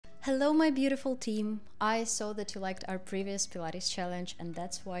Hello my beautiful team! I saw that you liked our previous Pilates challenge, and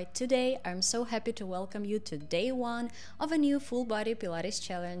that's why today I'm so happy to welcome you to day 1 of a new full body Pilates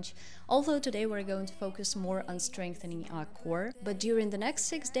challenge. Although today we're going to focus more on strengthening our core, but during the next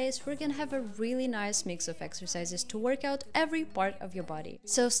 6 days we're gonna have a really nice mix of exercises to work out every part of your body.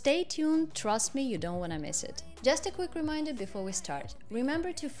 So stay tuned, trust me, you don't wanna miss it. Just a quick reminder before we start.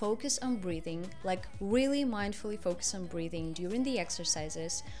 Remember to focus on breathing, like really mindfully focus on breathing during the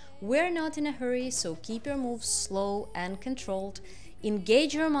exercises. We're not in a hurry, so keep your moves slow and controlled,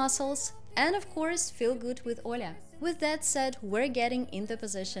 engage your muscles, and of course, feel good with Olya. With that said, we're getting in the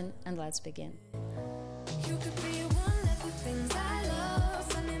position and let's begin. You could be one of the things I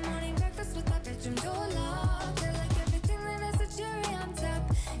love. Sunday morning breakfast with my bedroom door locked. I like everything that has a cherry on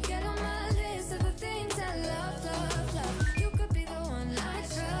top. Get on my list of the things I love, love, love. You could be the one I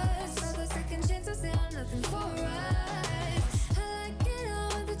trust. All the second chances, they are nothing for us.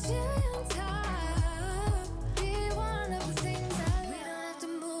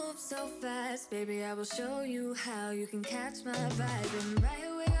 Baby, I will show you how you can catch my vibe. And right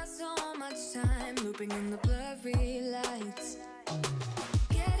away, got so much time looping in the blurry lights.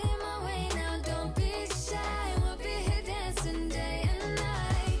 Get in my way now, don't be shy. We'll be here dancing day and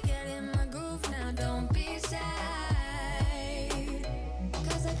night. Get in my groove now, don't be shy.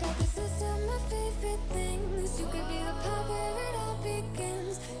 Cause I got this list of my favorite things. You could be the part where it all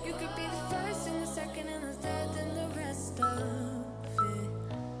begins. You could be the first and the second and the third and the rest of it.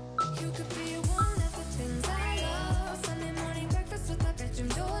 You could be things I love. Sunday morning breakfast with my bedroom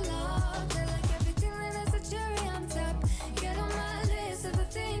door locked. I like everything that has a cherry on top. Get on my list of the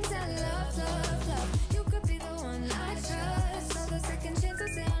things I love, love, love. You could be the one I trust. All the second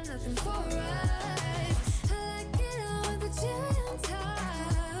chances, they are nothing for us. I like it all with the cherry on top.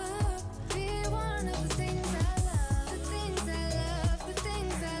 Be one of the things I love. The things I love, the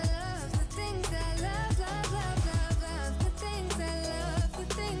things I love, the things I love, love, love, love, love. The things I love, the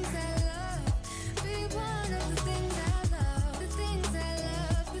things I love.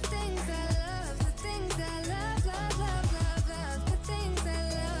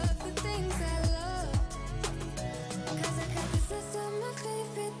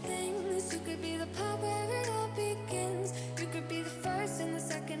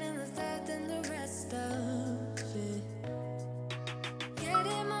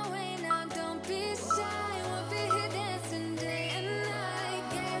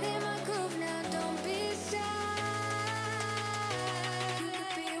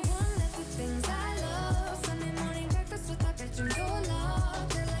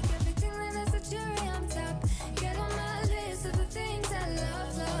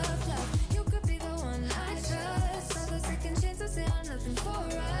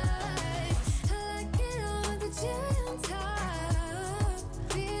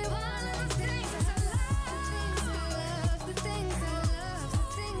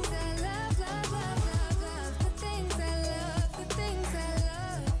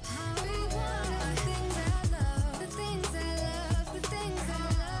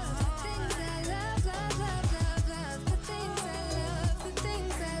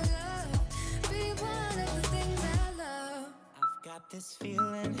 This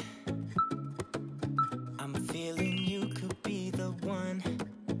feeling, I'm feeling you could be the one.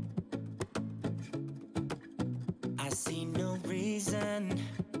 I see no reason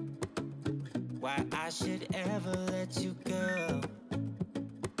why I should ever let you go.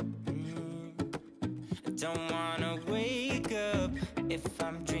 I don't wanna wake up if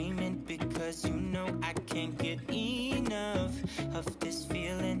I'm dreaming, because you know I can't get enough of this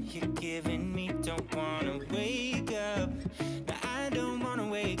feeling you're giving me. Don't wanna wake up. I don't wanna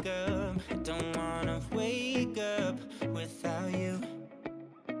wake up, I don't wanna wake up without you,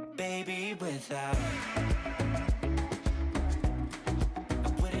 baby, without I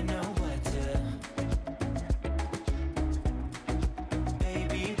wouldn't know what to,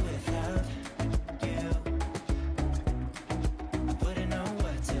 baby, without you, I wouldn't know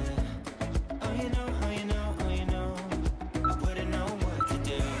what to, oh you know, oh you know, oh you know, I wouldn't know what to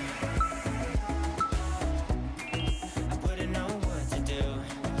do.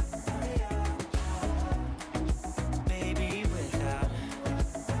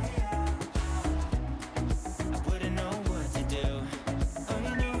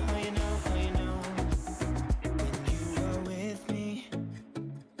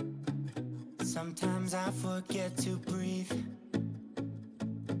 Sometimes I forget to breathe.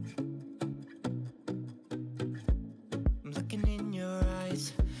 I'm looking in your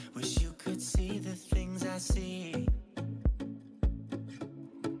eyes, wish you could see the things I see. I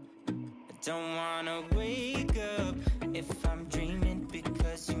don't wanna wake up if I'm dreaming,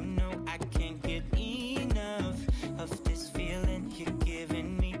 because you know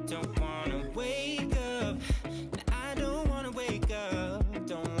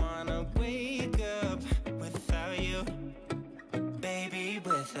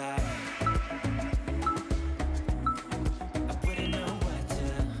without. I wouldn't know what to.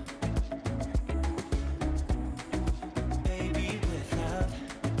 Baby, without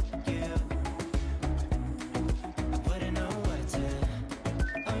you, I wouldn't know what to.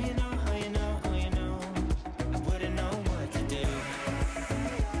 Oh, you know, oh, you know, oh, you know, I wouldn't know what to do.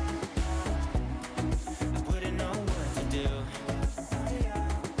 I wouldn't know what to do.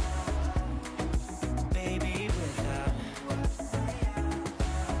 Baby, without.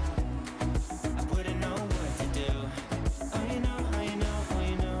 I wouldn't know what to do. Oh, you know, oh, you know, oh,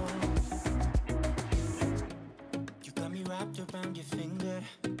 you know. You got me wrapped around your finger.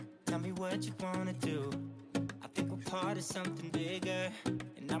 Tell me what you wanna do. I think we're part of something bigger,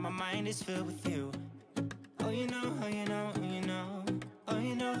 and now my mind is filled with you. Oh, you know, oh, you know, oh, you know. Oh,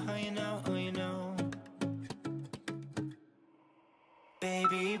 you know, oh, you know, oh, you know.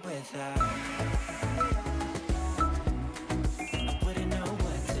 Baby, without. I wouldn't know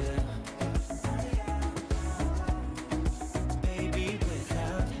what to. Baby,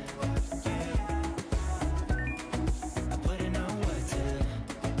 without you, I wouldn't know what to.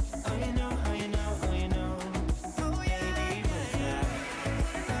 Oh, you know, oh, you know, oh, you know. Baby, without.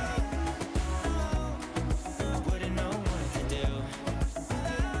 I wouldn't know what to do.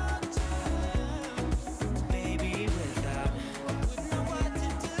 Baby, without. I wouldn't know what to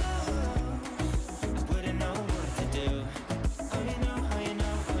do. I wouldn't know what to do. Oh, you know, oh, you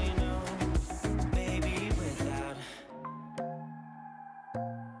know, oh, you know. Baby, without.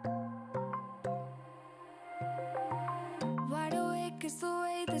 Wide awake is the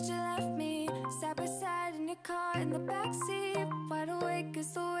way that you left me, side by side in your car in the backseat. Wide awake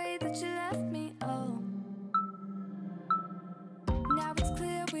is the way that you left me, oh. Now it's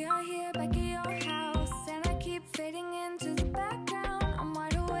clear we are here back at your house, and I keep fading into the background. I'm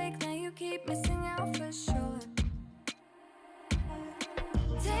wide awake, now you keep missing out for sure.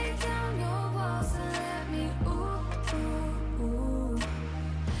 Take down your walls and let me, ooh, ooh, ooh.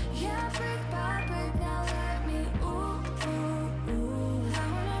 Yeah, brick by brick, now let me, ooh, ooh, ooh. I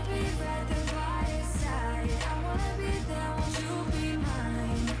wanna be right there by your side. I wanna be there, won't you be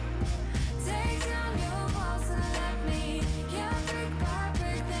mine? Take down your walls and let me, yeah, brick by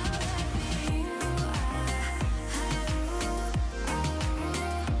brick, now let me, ooh,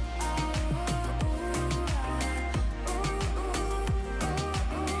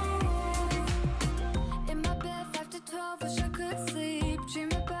 in my bed 5 to 12, wish I could sleep.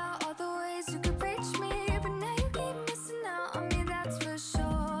 Dream about all the ways you could reach me, but now you keep missing out on me, that's for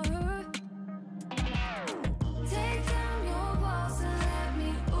sure. Take down your walls and let me,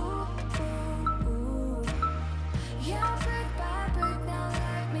 ooh, ooh, ooh. Yeah, brick by brick, now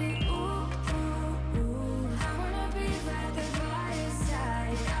let me, ooh, ooh, ooh. I wanna be right there by your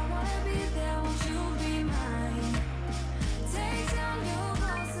side. I wanna be there, won't you be mine? Take down your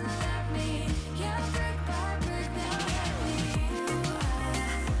walls and let me, yeah, brick by brick, now let me,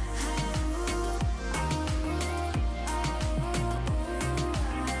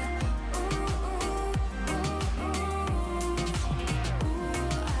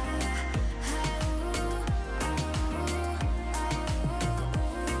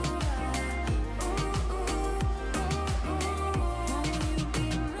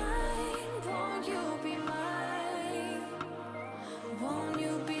 won't you be mine? Won't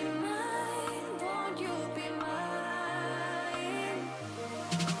you be mine? Won't you be mine?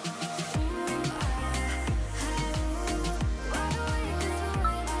 Wide awake is the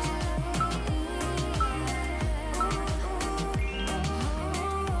way that you left me. I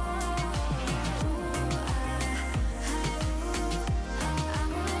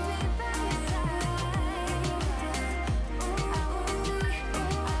wanna be by your side.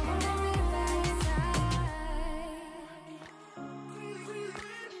 I wanna be by your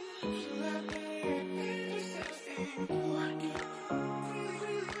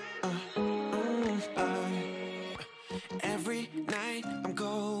Every night I'm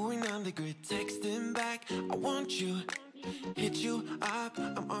going on the grid, texting back, I want you, hit you up,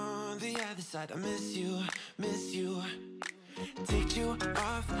 I'm on the other side, I miss you, miss you. Take you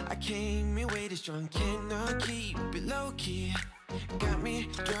off, I came in way too strong, cannot keep it low key. Got me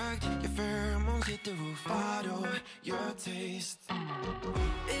drugged, your pheromones hit the roof, auto, your taste.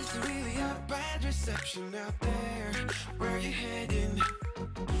 It's really a bad reception out there, where you heading?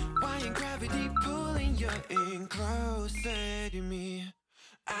 Why ain't gravity pulling you in closer to me?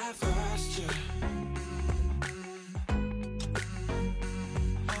 I've lost you,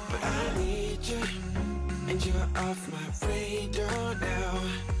 but I need you, and you're off my radar now.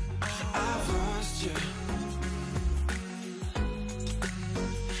 I've lost you,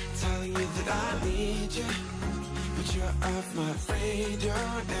 telling you that I need you, but you you're off my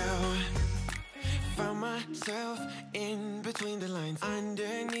radar now. Found myself in between the lines,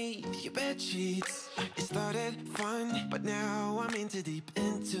 underneath your bed sheets. It started fun, but now I'm in too deep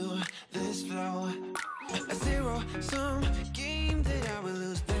into this flow. A zero-sum game that I will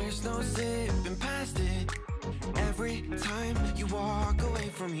lose. There's no zipping past it. Every time you walk away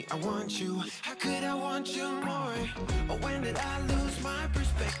from me, I want you. How could I want you more? Or when did I lose my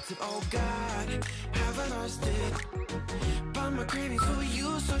perspective? Oh God, have I lost it? But my cravings for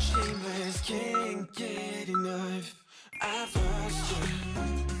you so shameless, can't get enough. I've lost you,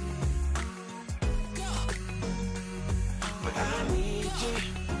 but I need you,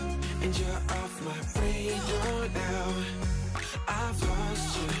 and you're off my radar now. I've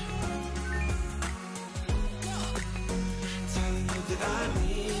lost you, telling you that I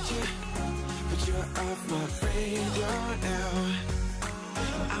need you, but you're off my radar now.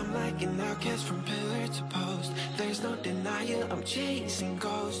 I'm like an outcast from pillar to post. There's no denial, I'm chasing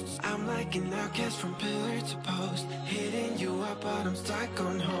ghosts. I'm like an outcast from pillar to post, hitting you up but I'm stuck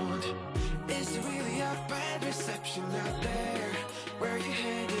on hold. Is it really a bad reception out there? Where you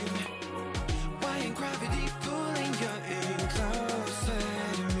heading? Why ain't gravity pulling you in closer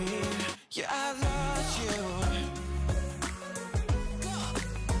to me? Yeah, I lost you,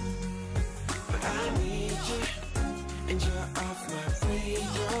 but I need you, and you're off my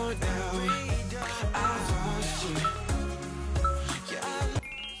radar now. I've lost you. Yeah, I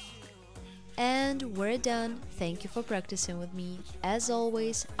And we're done. Thank you for practicing with me. As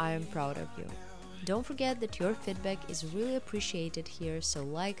always, I am proud of you. Don't forget that your feedback is really appreciated here, so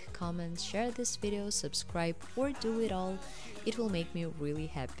like, comment, share this video, subscribe, or do it all. It will make me really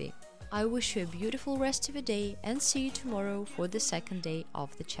happy. I wish you a beautiful rest of your day and see you tomorrow for the second day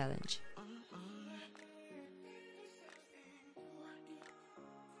of the challenge.